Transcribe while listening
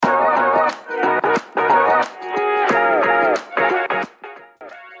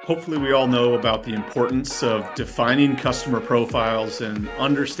Hopefully we all know about the importance of defining customer profiles and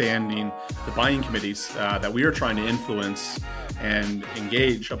understanding the buying committees that we are trying to influence and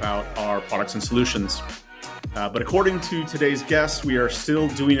engage about our products and solutions. But according to today's guest, we are still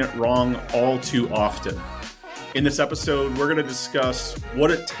doing it wrong all too often. In this episode, we're going to discuss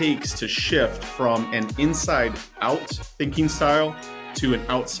what it takes to shift from an inside-out thinking style to an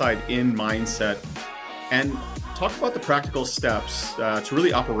outside-in mindset, and talk about the practical steps to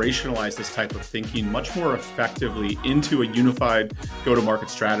really operationalize this type of thinking much more effectively into a unified go-to-market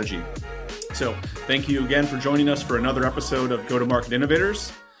strategy. So thank you again for joining us for another episode of Go-to-Market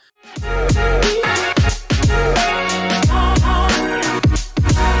Innovators.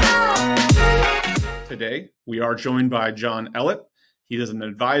 Today, we are joined by John Ellett. He is an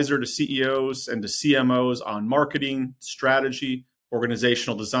advisor to CEOs and to CMOs on marketing, strategy,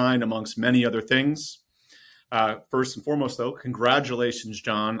 organizational design, amongst many other things. First and foremost, though, congratulations,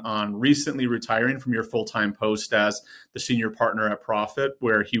 John, on recently retiring from your full-time post as the senior partner at Profit,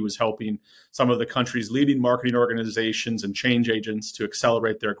 where he was helping some of the country's leading marketing organizations and change agents to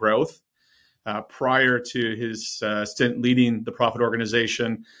accelerate their growth. Prior to his stint leading the Profit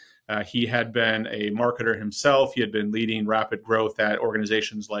organization, he had been a marketer himself. He had been leading rapid growth at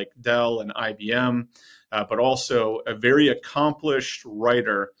organizations like Dell and IBM, but also a very accomplished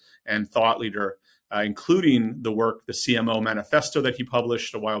writer and thought leader, including the work, the CMO manifesto that he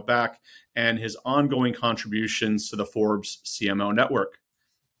published a while back, and his ongoing contributions to the Forbes CMO network.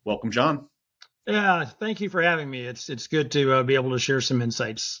 Welcome, John. Yeah, thank you for having me. It's good to be able to share some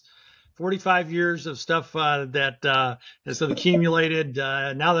insights. 45 years of stuff that has accumulated.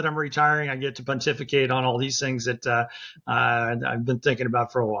 Now that I'm retiring, I get to pontificate on all these things that I've been thinking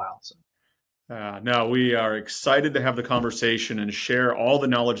about for a while. So. No, we are excited to have the conversation and share all the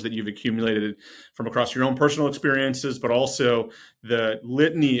knowledge that you've accumulated from across your own personal experiences, but also the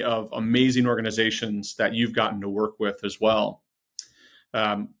litany of amazing organizations that you've gotten to work with as well.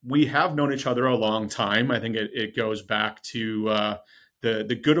 We have known each other a long time. I think it goes back to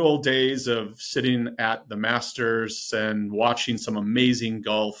the good old days of sitting at the Masters and watching some amazing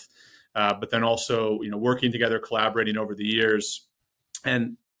golf, but then also working together, collaborating over the years.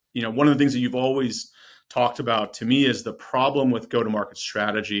 And one of the things that you've always talked about to me is the problem with go-to-market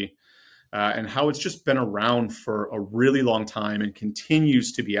strategy and how it's just been around for a really long time and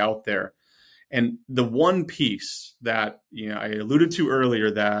continues to be out there. And the one piece that I alluded to earlier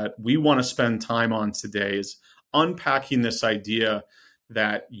that we want to spend time on today is unpacking this idea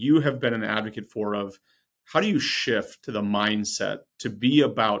that you have been an advocate for of how do you shift to the mindset to be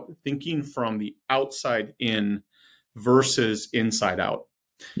about thinking from the outside in versus inside out.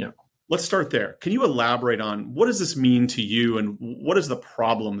 Yeah. Let's start there. Can you elaborate on what does this mean to you and what is the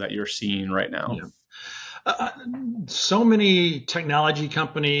problem that you're seeing right now? Yeah. So many technology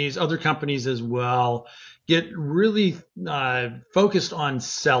companies, other companies as well, get really focused on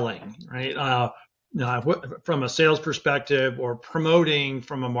selling, right? From a sales perspective or promoting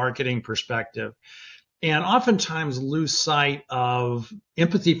from a marketing perspective, and oftentimes lose sight of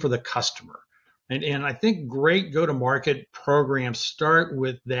empathy for the customer. And I think great go-to-market programs start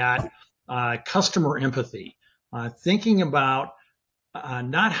with that customer empathy, thinking about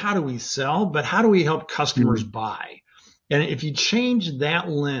not how do we sell, but how do we help customers buy. And if you change that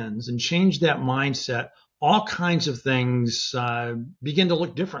lens and change that mindset, all kinds of things begin to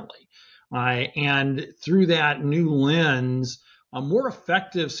look differently. And through that new lens, more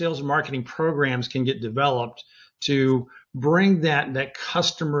effective sales and marketing programs can get developed to bring that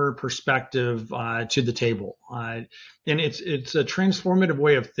customer perspective to the table. And it's a transformative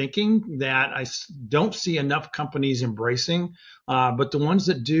way of thinking that I don't see enough companies embracing, but the ones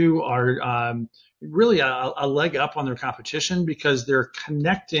that do are really a leg up on their competition because they're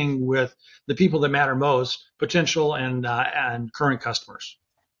connecting with the people that matter most, potential and current customers.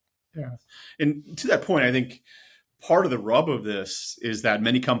 Yeah. And to that point, I think part of the rub of this is that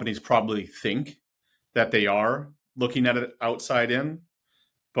many companies probably think that they are looking at it outside in.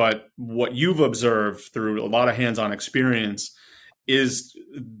 But what you've observed through a lot of hands-on experience is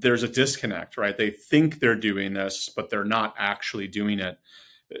there's a disconnect, right? They think they're doing this, but they're not actually doing it.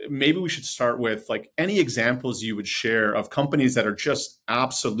 Maybe we should start with any examples you would share of companies that are just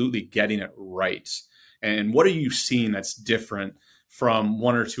absolutely getting it right. And what are you seeing that's different from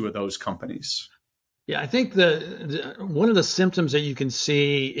one or two of those companies? Yeah, I think one of the symptoms that you can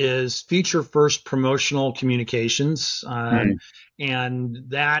see is feature first promotional communications, and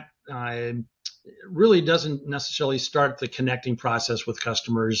that really doesn't necessarily start the connecting process with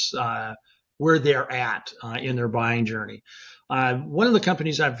customers where they're at in their buying journey. One of the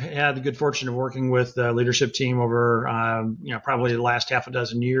companies I've had the good fortune of working with the leadership team over, probably the last half a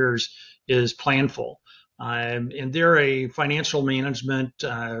dozen years is Planful. And they're a financial management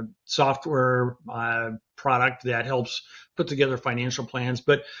software product that helps put together financial plans.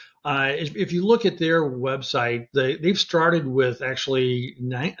 But if you look at their website, they've started with actually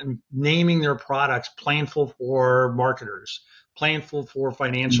naming their products Planful for marketers, Planful for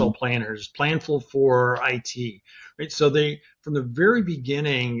financial planners, Planful for IT. Right? So from the very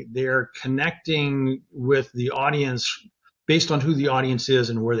beginning, they're connecting with the audience based on who the audience is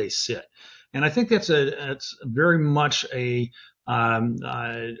and where they sit. And I think that's very much an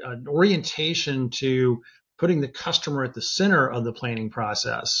orientation to putting the customer at the center of the planning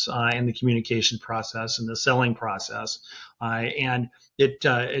process and the communication process and the selling process, and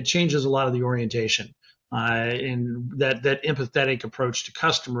it changes a lot of the orientation. And that empathetic approach to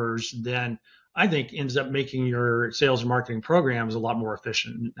customers then I think ends up making your sales and marketing programs a lot more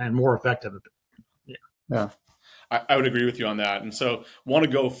efficient and more effective. Yeah. I would agree with you on that. And so want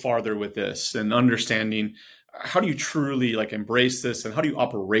to go farther with this and understanding how do you truly like embrace this and how do you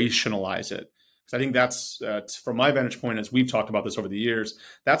operationalize it? Because I think that's from my vantage point, as we've talked about this over the years,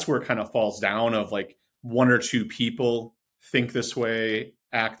 that's where it kind of falls down of like one or two people think this way,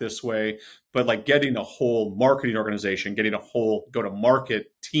 act this way, but like getting a whole marketing organization, getting a whole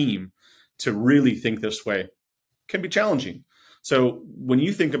go-to-market team to really think this way can be challenging. So when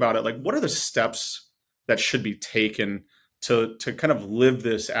you think about it, like what are the steps that should be taken to kind of live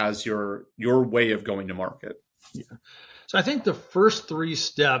this as your way of going to market? Yeah. So I think the first three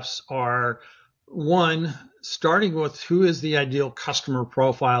steps are, one, starting with who is the ideal customer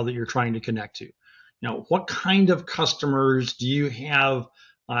profile that you're trying to connect to. What kind of customers do you have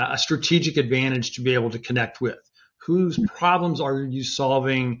a strategic advantage to be able to connect with? Whose problems are you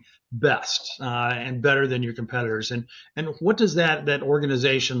solving best and better than your competitors? And what does that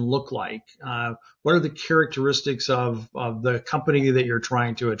organization look like? What are the characteristics of the company that you're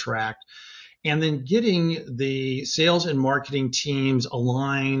trying to attract? And then getting the sales and marketing teams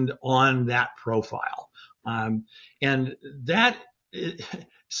aligned on that profile. And that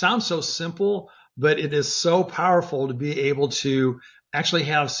sounds so simple, but it is so powerful to be able to actually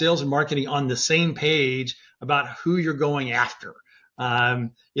have sales and marketing on the same page about who you're going after.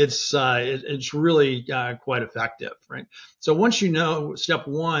 It's really quite effective, right? So once you know step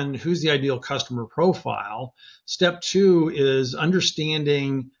one, who's the ideal customer profile, step two is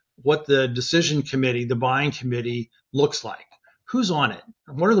understanding what the decision committee, the buying committee looks like. Who's on it?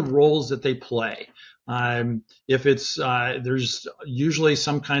 What are the roles that they play? If it's there's usually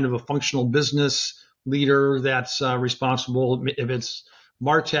some kind of a functional business leader that's responsible. If it's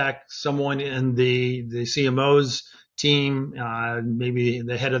MarTech, someone in the CMO's team, maybe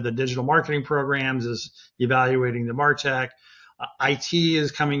the head of the digital marketing programs is evaluating the MarTech. IT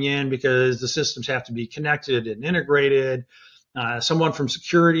is coming in because the systems have to be connected and integrated. Someone from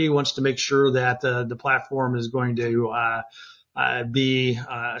security wants to make sure that the platform is going to be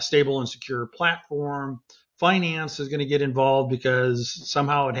a stable and secure platform. Finance is going to get involved because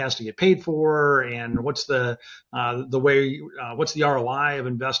somehow it has to get paid for, and what's the ROI of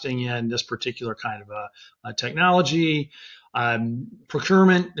investing in this particular kind of a technology.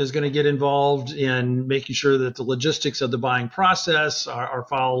 Procurement is going to get involved in making sure that the logistics of the buying process are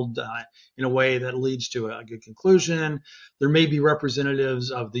followed in a way that leads to a good conclusion. There may be representatives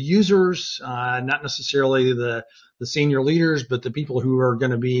of the users, not necessarily the senior leaders, but the people who are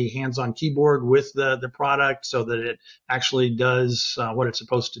going to be hands-on keyboard with the product so that it actually does what it's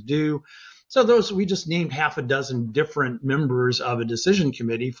supposed to do. So we just named half a dozen different members of a decision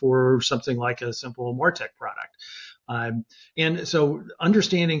committee for something like a simple MarTech product. And so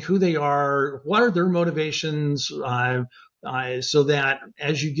understanding who they are, what are their motivations, so that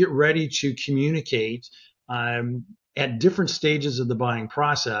as you get ready to communicate at different stages of the buying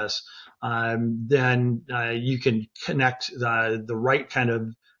process, then you can connect the right kind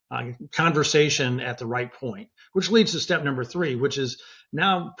of conversation at the right point, which leads to step number three, which is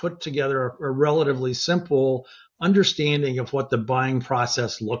now put together a relatively simple understanding of what the buying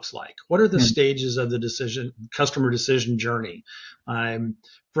process looks like. What are the stages of the customer decision journey?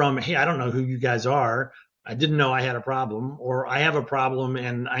 From, hey, I don't know who you guys are. I didn't know I had a problem, or I have a problem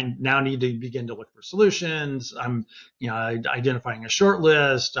and I now need to begin to look for solutions. I'm, identifying a short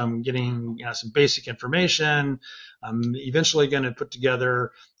list. I'm getting some basic information. I'm eventually going to put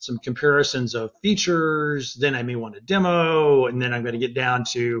together some comparisons of features. Then I may want a demo, and then I'm going to get down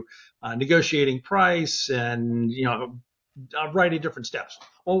to negotiating price and, a variety of different steps.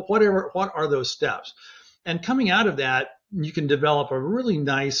 Well, what are those steps? And coming out of that, you can develop a really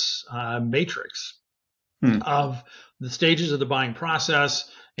nice matrix of the stages of the buying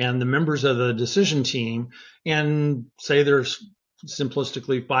process and the members of the decision team, and say there's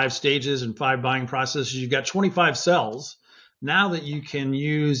simplistically 5 stages and 5 buying processes, you've got 25 cells now that you can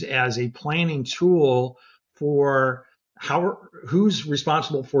use as a planning tool for who's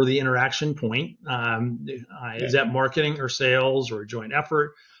responsible for the interaction point. Is that marketing or sales or a joint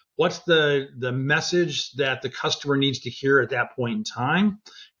effort? What's the message that the customer needs to hear at that point in time?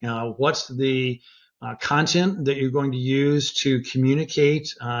 What's the content that you're going to use to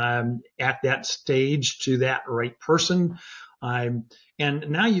communicate at that stage to that right person? And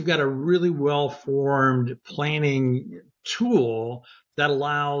now you've got a really well-formed planning tool that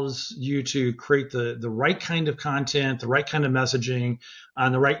allows you to create the right kind of content, the right kind of messaging,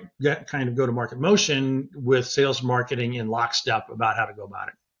 and the right kind of go-to-market motion with sales marketing in lockstep about how to go about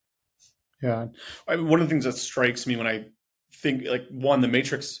it. Yeah. One of the things that strikes me when I think, like, one, the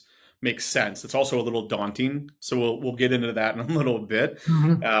matrix makes sense. It's also a little daunting. So we'll get into that in a little bit.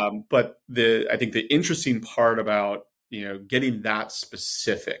 Mm-hmm. But I think the interesting part about, getting that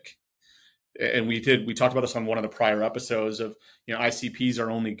specific, and we talked about this on one of the prior episodes of, ICPs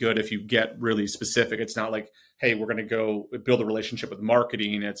are only good if you get really specific. It's not like, hey, we're going to go build a relationship with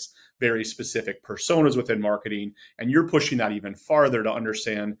marketing. It's very specific personas within marketing. And you're pushing that even farther to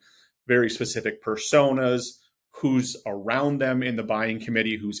understand very specific personas, who's around them in the buying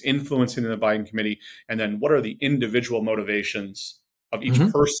committee, who's influencing in the buying committee, and then what are the individual motivations of each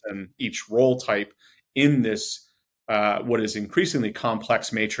person, each role type in this, what is increasingly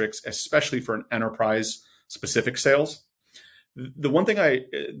complex matrix, especially for an enterprise specific sales. The one thing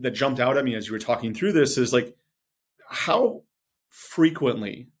that jumped out at me as you were talking through this is, like, how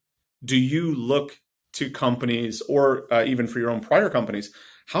frequently do you look to companies, or even for your own prior companies,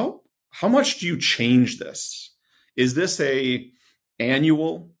 how much do you change this? Is this a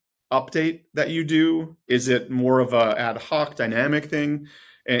annual update that you do? Is it more of a ad hoc dynamic thing?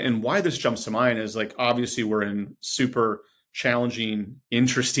 And why this jumps to mind is, like, obviously we're in super challenging,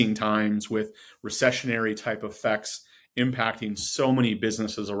 interesting times with recessionary type effects impacting so many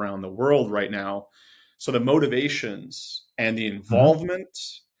businesses around the world right now. So the motivations and the involvement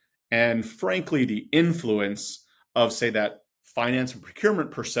and, frankly, the influence of, say, that finance and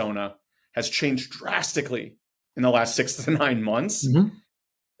procurement persona has changed drastically in the last 6 to 9 months.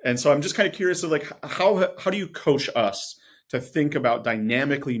 And so I'm just kind of curious of, like, how do you coach us to think about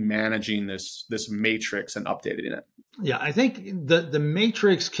dynamically managing this matrix and updating it? Yeah, I think the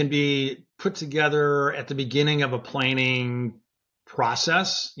matrix can be put together at the beginning of a planning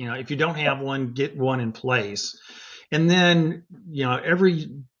process. If you don't have one, get one in place. And then, every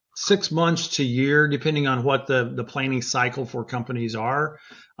 6 months to year, depending on what the planning cycle for companies are,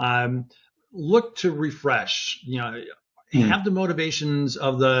 look to refresh. Have the motivations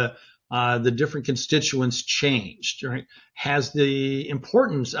of the different constituents changed, right? Has the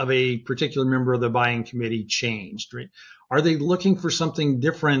importance of a particular member of the buying committee changed, right? Are they looking for something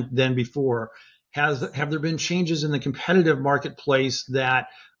different than before? Have there been changes in the competitive marketplace that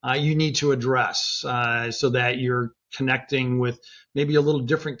you need to address so that you're connecting with maybe a little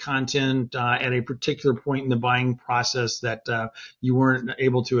different content at a particular point in the buying process that you weren't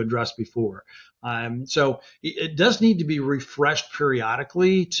able to address before? So it does need to be refreshed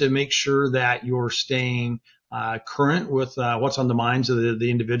periodically to make sure that you're staying current with what's on the minds of the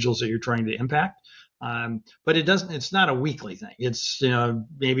individuals that you're trying to impact. But it's not a weekly thing. It's,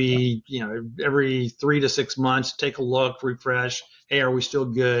 maybe, every 3 to 6 months, take a look, refresh. Hey, are we still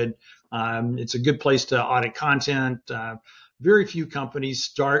good? It's a good place to audit content. Very few companies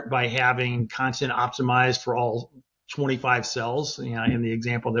start by having content optimized for all 25 cells, in the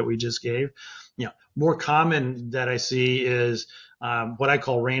example that we just gave. More common that I see is what I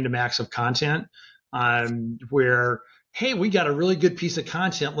call random acts of content, where, hey, we got a really good piece of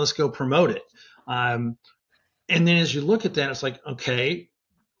content, let's go promote it. And then as you look at that, it's like, okay,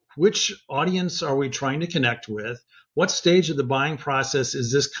 which audience are we trying to connect with? What stage of the buying process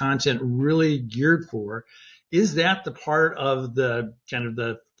is this content really geared for? Is that the part of the kind of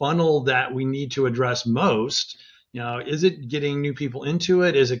the funnel that we need to address most? Is it getting new people into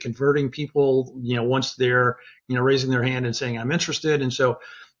it? Is it converting people, once they're, raising their hand and saying, I'm interested? And so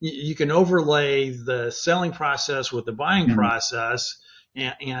you can overlay the selling process with the buying process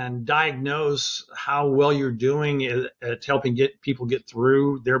and diagnose how well you're doing at helping people get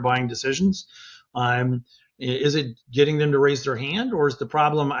through their buying decisions. Is it getting them to raise their hand, or is the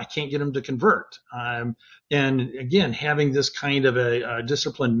problem I can't get them to convert? And again, having this kind of a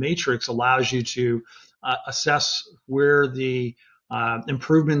disciplined matrix allows you to assess where the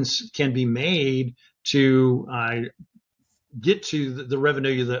improvements can be made to get to the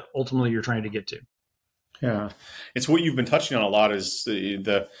revenue that ultimately you're trying to get to. Yeah, it's what you've been touching on a lot is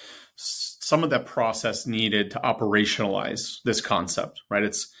the some of that process needed to operationalize this concept, right?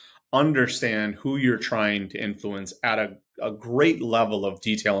 It's understand who you're trying to influence at a great level of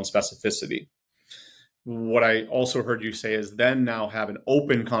detail and specificity. What I also heard you say is then now have an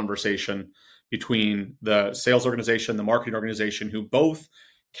open conversation between the sales organization, the marketing organization, who both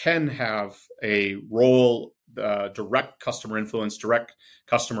can have a role, direct customer influence, direct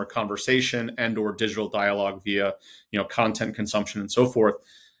customer conversation, and or digital dialogue via content consumption and so forth.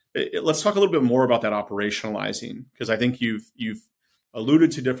 Let's talk a little bit more about that operationalizing, because I think you've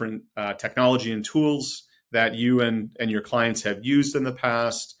alluded to different technology and tools that you and your clients have used in the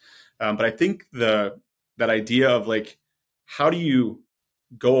past. But I think that idea of like, how do you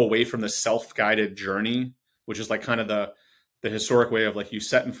go away from the self-guided journey, which is like kind of the historic way of like you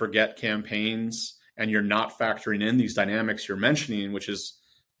set and forget campaigns, and you're not factoring in these dynamics you're mentioning, which is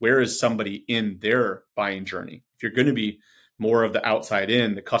where is somebody in their buying journey? If you're going to be more of the outside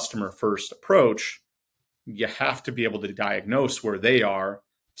in, the customer first approach, you have to be able to diagnose where they are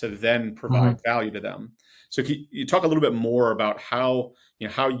to then provide value to them. So can you talk a little bit more about how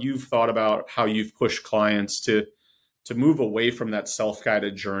you've thought about how you've pushed clients to move away from that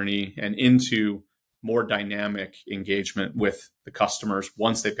self-guided journey and into more dynamic engagement with the customers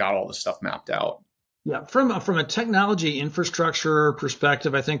once they've got all the stuff mapped out? Yeah, from a technology infrastructure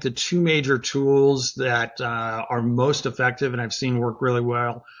perspective, I think the two major tools that are most effective and I've seen work really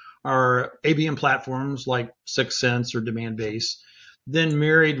well are ABM platforms like 6sense or Demandbase, then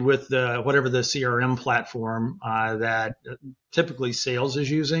married with whatever the CRM platform that typically sales is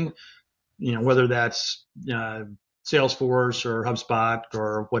using, whether that's Salesforce or HubSpot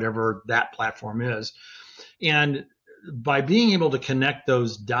or whatever that platform is. And by being able to connect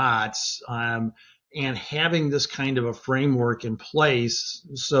those dots and having this kind of a framework in place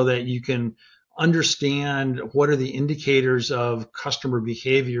so that you can understand what are the indicators of customer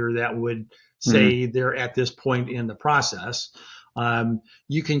behavior that would say they're at this point in the process.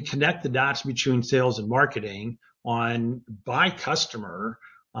 You can connect the dots between sales and marketing by customer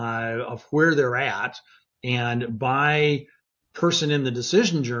of where they're at and by person in the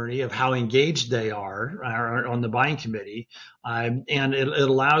decision journey of how engaged they are on the buying committee. And it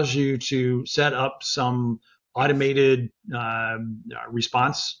allows you to set up some automated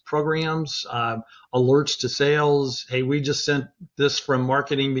response programs, alerts to sales. Hey, we just sent this from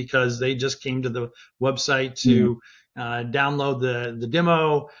marketing because they just came to the website to download the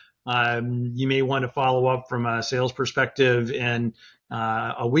demo. You may want to follow up from a sales perspective in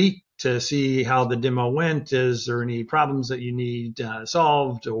a week to see how the demo went. Is there any problems that you need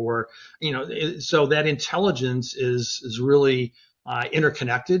solved? Or, so that intelligence is really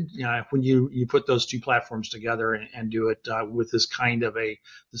interconnected when you put those two platforms together and do it with this kind of a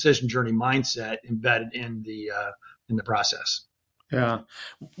decision journey mindset embedded in the process. Yeah.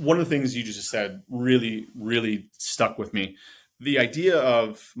 One of the things you just said really, really stuck with me. The idea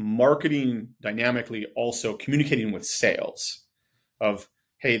of marketing dynamically also communicating with sales of,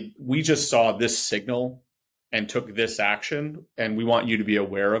 hey, we just saw this signal and took this action, and we want you to be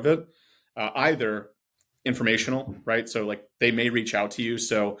aware of it. Either informational, right? So like they may reach out to you.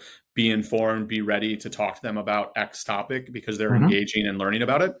 So be informed, be ready to talk to them about X topic because they're engaging and learning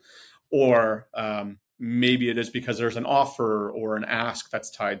about it. Or maybe it is because there's an offer or an ask that's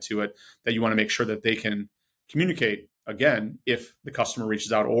tied to it that you want to make sure that they can communicate again if the customer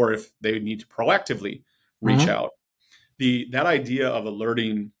reaches out or if they need to proactively reach out. That idea of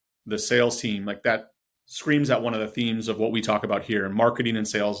alerting the sales team, like that screams at one of the themes of what we talk about here in marketing and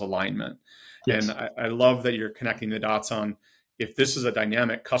sales alignment. Yes. And I love that you're connecting the dots on if this is a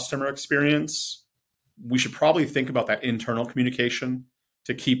dynamic customer experience, we should probably think about that internal communication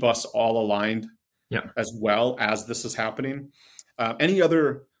to keep us all aligned as well as this is happening. Any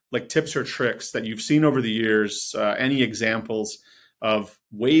other like tips or tricks that you've seen over the years, any examples of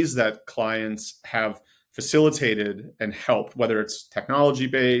ways that clients have facilitated and helped, whether it's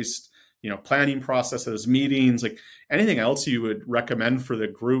technology-based, planning processes, meetings, like anything else you would recommend for the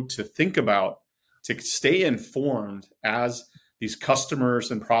group to think about to stay informed as these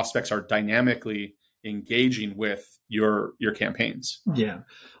customers and prospects are dynamically engaging with your campaigns? Yeah.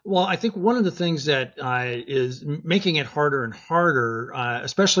 Well, I think one of the things that is making it harder and harder,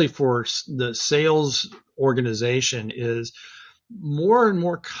 especially for the sales organization, is more and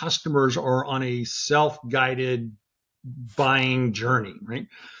more customers are on a self-guided buying journey, right?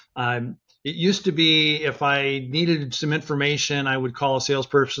 It used to be if I needed some information, I would call a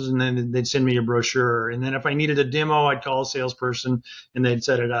salesperson and then they'd send me a brochure. And then if I needed a demo, I'd call a salesperson and they'd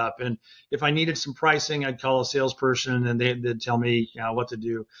set it up. And if I needed some pricing, I'd call a salesperson and they'd tell me what to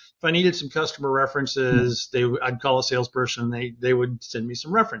do. If I needed some customer references, I'd call a salesperson and they would send me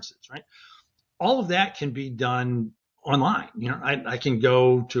some references, right? All of that can be done online. I can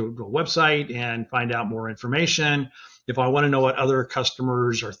go to a website and find out more information. If I want to know what other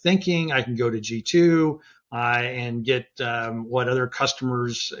customers are thinking, I can go to G2 and get what other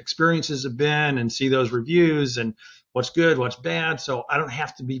customers' experiences have been and see those reviews and what's good, what's bad. So I don't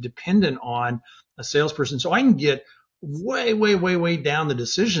have to be dependent on a salesperson. So I can get way, way, way, way down the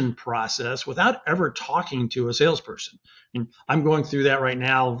decision process without ever talking to a salesperson. And I'm going through that right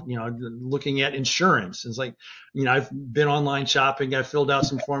now, looking at insurance. It's like, I've been online shopping, I've filled out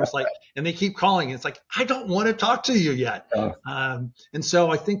some forms, and they keep calling. It's like, I don't want to talk to you yet. And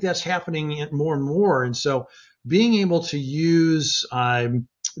so I think that's happening more and more. And so being able to use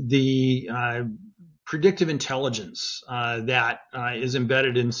the predictive intelligence that is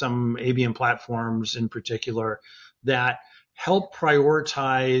embedded in some ABM platforms in particular that help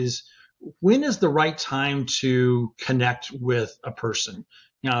prioritize when is the right time to connect with a person.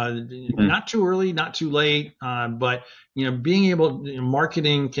 Not too early, not too late, but being able,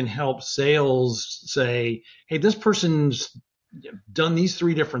 marketing can help sales say, hey, this person's done these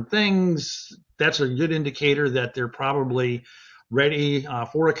 3 different things. That's a good indicator that they're probably ready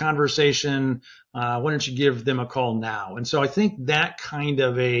for a conversation. Why don't you give them a call now? And so I think that kind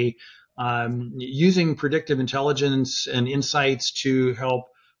of using predictive intelligence and insights to help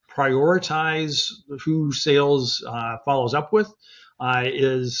prioritize who sales follows up with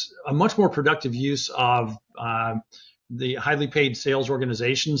is a much more productive use of the highly paid sales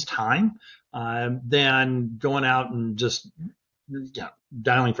organization's time than going out and just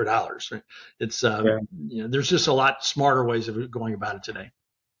dialing for dollars. Right? It's there's just a lot smarter ways of going about it today.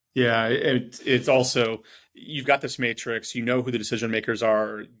 Yeah, it's also, you've got this matrix, who the decision makers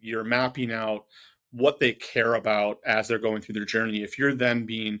are, you're mapping out what they care about as they're going through their journey. If you're then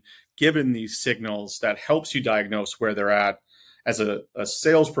being given these signals that helps you diagnose where they're at as a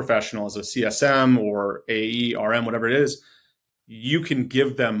sales professional, as a CSM or AE, RM, whatever it is, you can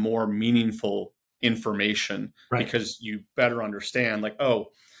give them more meaningful information because you better understand,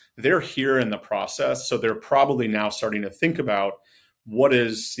 they're here in the process. So they're probably now starting to think about what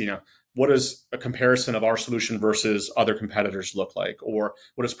is a comparison of our solution versus other competitors look like, or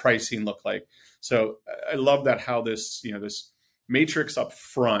what does pricing look like? So I love that how this matrix up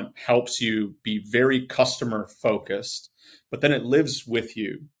front helps you be very customer focused, but then it lives with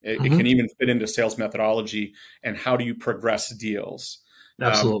you. It can even fit into sales methodology and how do you progress deals.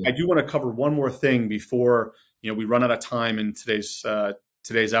 Absolutely. I do want to cover one more thing before we run out of time in today's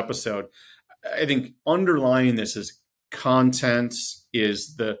episode. I think underlying this is content,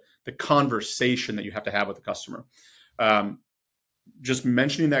 is the conversation that you have to have with the customer. Just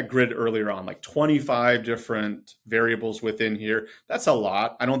mentioning that grid earlier on, 25 different variables within here, that's a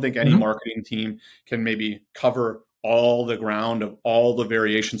lot. I don't think any marketing team can maybe cover all the ground of all the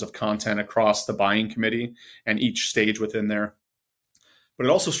variations of content across the buying committee and each stage within there. But it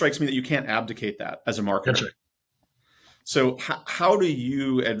also strikes me that you can't abdicate that as a marketer. That's right. So how do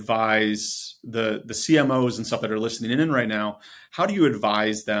you advise the CMOs and stuff that are listening in right now? How do you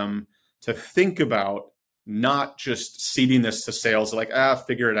advise them to think about not just seeding this to sales,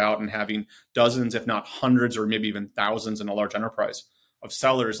 figure it out, and having dozens, if not hundreds, or maybe even thousands in a large enterprise of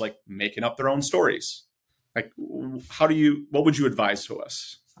sellers making up their own stories? What would you advise to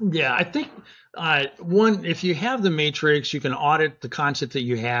us? Yeah, I think one, if you have the matrix, you can audit the content that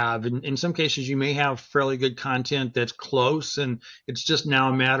you have. And in some cases, you may have fairly good content that's close, and it's just now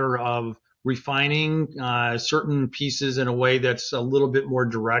a matter of refining certain pieces in a way that's a little bit more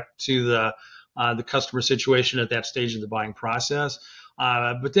direct to the customer situation at that stage of the buying process.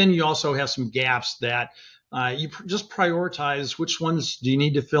 But then you also have some gaps that you just prioritize which ones do you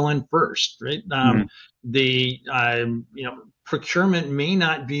need to fill in first, right? Procurement may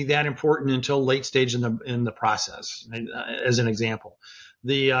not be that important until late stage in the process. As an example,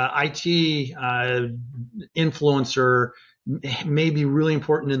 the IT influencer may be really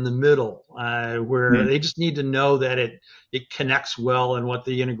important in the middle, where they just need to know that it connects well and what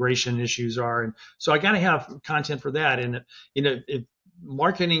the integration issues are. And so I got to have content for that. And if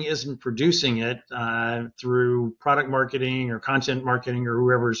marketing isn't producing it through product marketing or content marketing or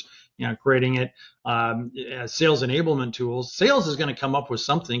whoever's creating it, sales enablement tools, sales is going to come up with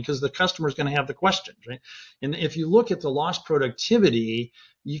something because the customer is going to have the questions, right? And if you look at the lost productivity,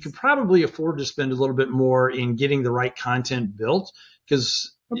 you can probably afford to spend a little bit more in getting the right content built,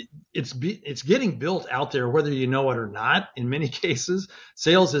 because it's getting built out there, whether you know it or not. In many cases,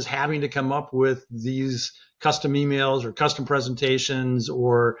 sales is having to come up with these custom emails or custom presentations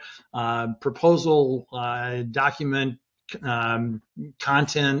or proposal document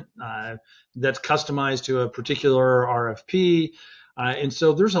content that's customized to a particular RFP. And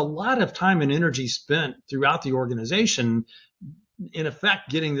so there's a lot of time and energy spent throughout the organization, in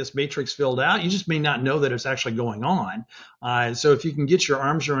effect, getting this matrix filled out. You just may not know that it's actually going on. So if you can get your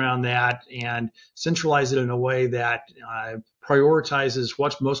arms around that and centralize it in a way that prioritizes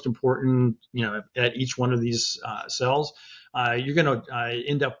what's most important, at each one of these cells, you're going to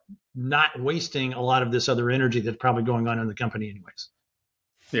end up not wasting a lot of this other energy that's probably going on in the company anyways.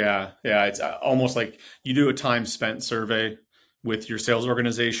 Yeah. It's almost like you do a time spent survey with your sales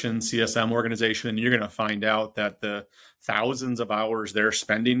organization, CSM organization, and you're going to find out that the thousands of hours they're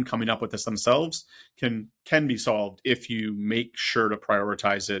spending coming up with this themselves can be solved if you make sure to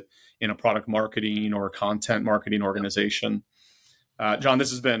prioritize it in a product marketing or content marketing organization. John,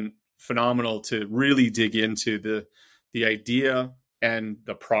 this has been phenomenal to really dig into the idea and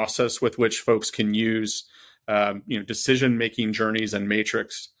the process with which folks can use decision-making journeys and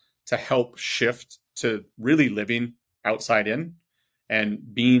matrix to help shift to really living outside in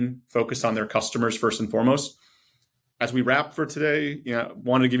and being focused on their customers first and foremost. As we wrap for today,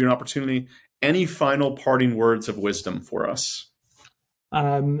 wanted to give you an opportunity. Any final parting words of wisdom for us?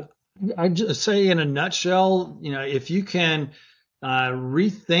 I'd just say in a nutshell, if you can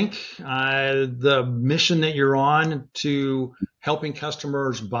rethink the mission that you're on to helping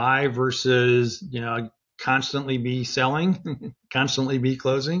customers buy versus, constantly be selling, constantly be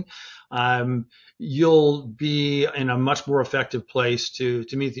closing, you'll be in a much more effective place to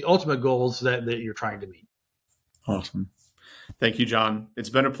meet the ultimate goals that you're trying to meet. Awesome. Thank you, John. It's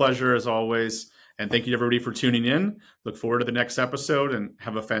been a pleasure as always. And thank you everybody for tuning in. Look forward to the next episode and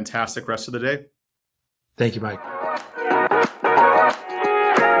have a fantastic rest of the day. Thank you, Mike.